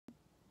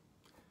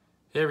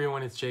Hey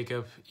everyone, it's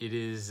Jacob. It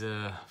is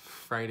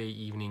Friday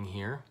evening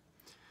here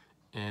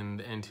and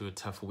the end to a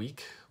tough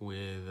week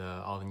with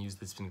all the news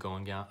that's been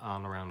going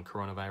on around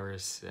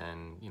coronavirus.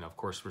 And, of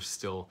course, we're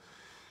still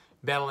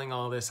battling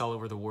all this all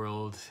over the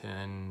world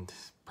and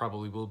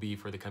probably will be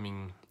for the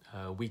coming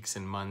weeks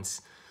and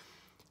months.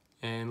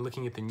 And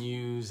looking at the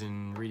news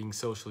and reading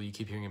social, you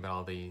keep hearing about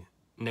all the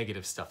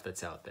negative stuff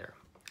that's out there.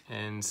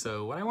 And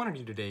so what I want to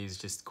do today is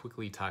just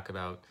quickly talk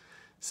about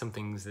some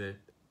things that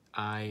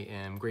I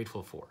am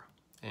grateful for.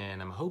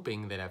 And I'm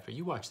hoping that after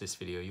you watch this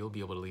video, you'll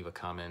be able to leave a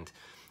comment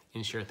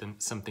and share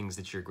some things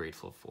that you're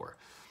grateful for.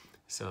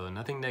 So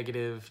nothing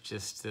negative,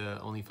 just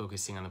only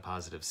focusing on the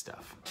positive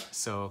stuff.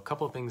 So a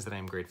couple of things that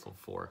I'm grateful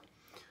for.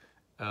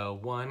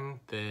 One,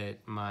 that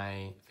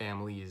my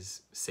family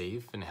is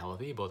safe and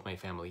healthy, both my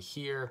family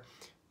here,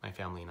 my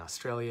family in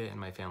Australia, and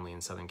my family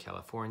in Southern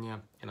California,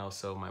 and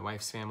also my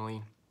wife's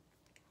family.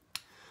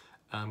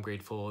 I'm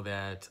grateful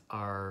that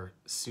our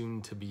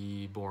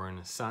soon-to-be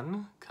born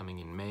son, coming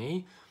in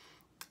May,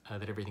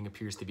 that everything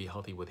appears to be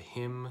healthy with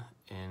him,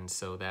 and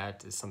so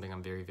that is something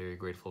I'm very, very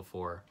grateful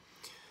for.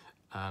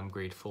 I'm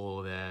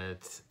grateful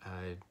that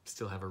I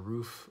still have a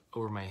roof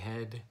over my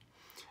head.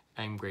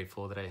 I'm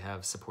grateful that I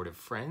have supportive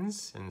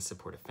friends and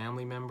supportive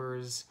family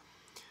members.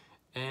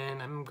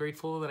 And I'm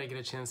grateful that I get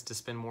a chance to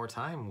spend more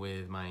time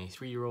with my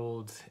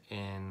 3-year-old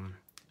and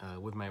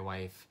with my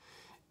wife.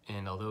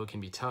 And although it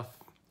can be tough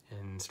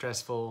and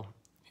stressful,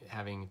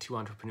 having 2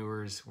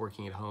 entrepreneurs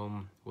working at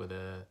home with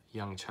a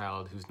young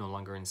child who's no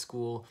longer in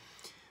school,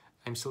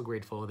 I'm still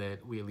grateful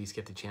that we at least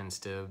get the chance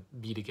to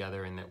be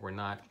together and that we're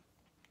not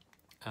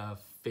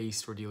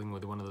faced or dealing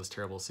with one of those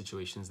terrible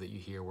situations that you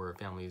hear where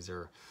families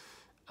are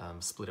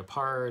split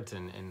apart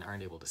and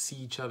aren't able to see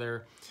each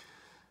other.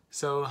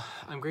 So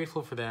I'm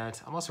grateful for that.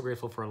 I'm also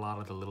grateful for a lot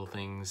of the little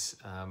things.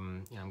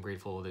 I'm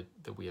grateful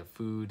that we have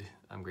food.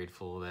 I'm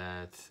grateful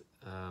that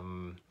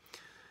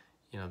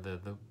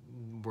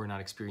we're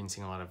not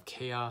experiencing a lot of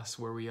chaos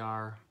where we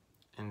are.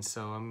 And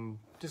so I'm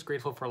just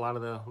grateful for a lot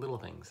of the little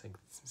things. Like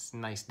it's a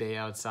nice day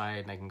outside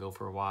and I can go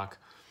for a walk.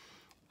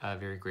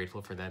 Very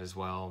grateful for that as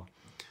well.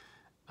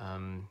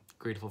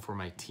 Grateful for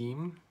my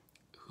team,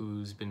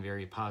 who's been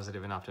very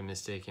positive and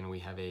optimistic, and we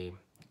have a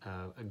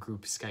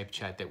group Skype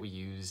chat that we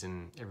use,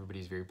 and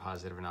everybody's very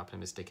positive and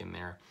optimistic in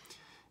there.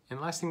 And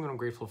the last thing that I'm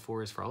grateful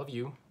for is for all of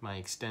you, my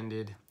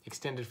extended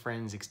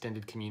friends,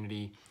 extended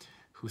community,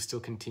 who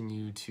still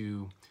continue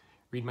to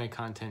read my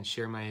content,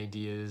 share my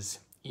ideas,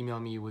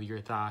 email me with your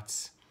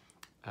thoughts,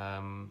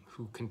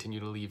 who continue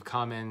to leave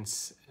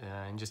comments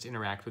and just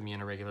interact with me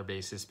on a regular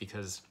basis,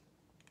 because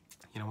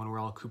when we're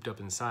all cooped up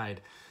inside,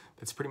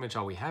 that's pretty much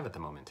all we have at the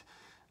moment.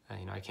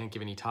 I can't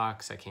give any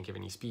talks, I can't give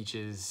any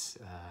speeches,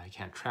 I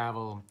can't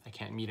travel, I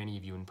can't meet any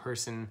of you in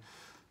person.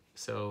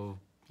 So,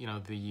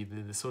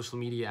 the social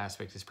media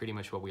aspect is pretty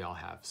much what we all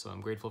have. So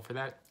I'm grateful for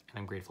that, and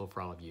I'm grateful for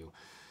all of you.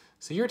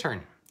 So your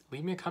turn.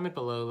 Leave me a comment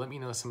below, let me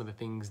know some of the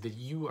things that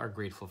you are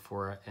grateful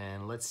for,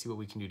 and let's see what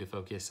we can do to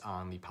focus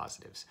on the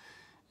positives.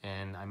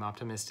 And I'm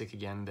optimistic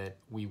again that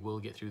we will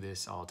get through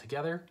this all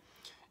together,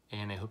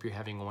 and I hope you're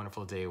having a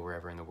wonderful day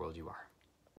wherever in the world you are.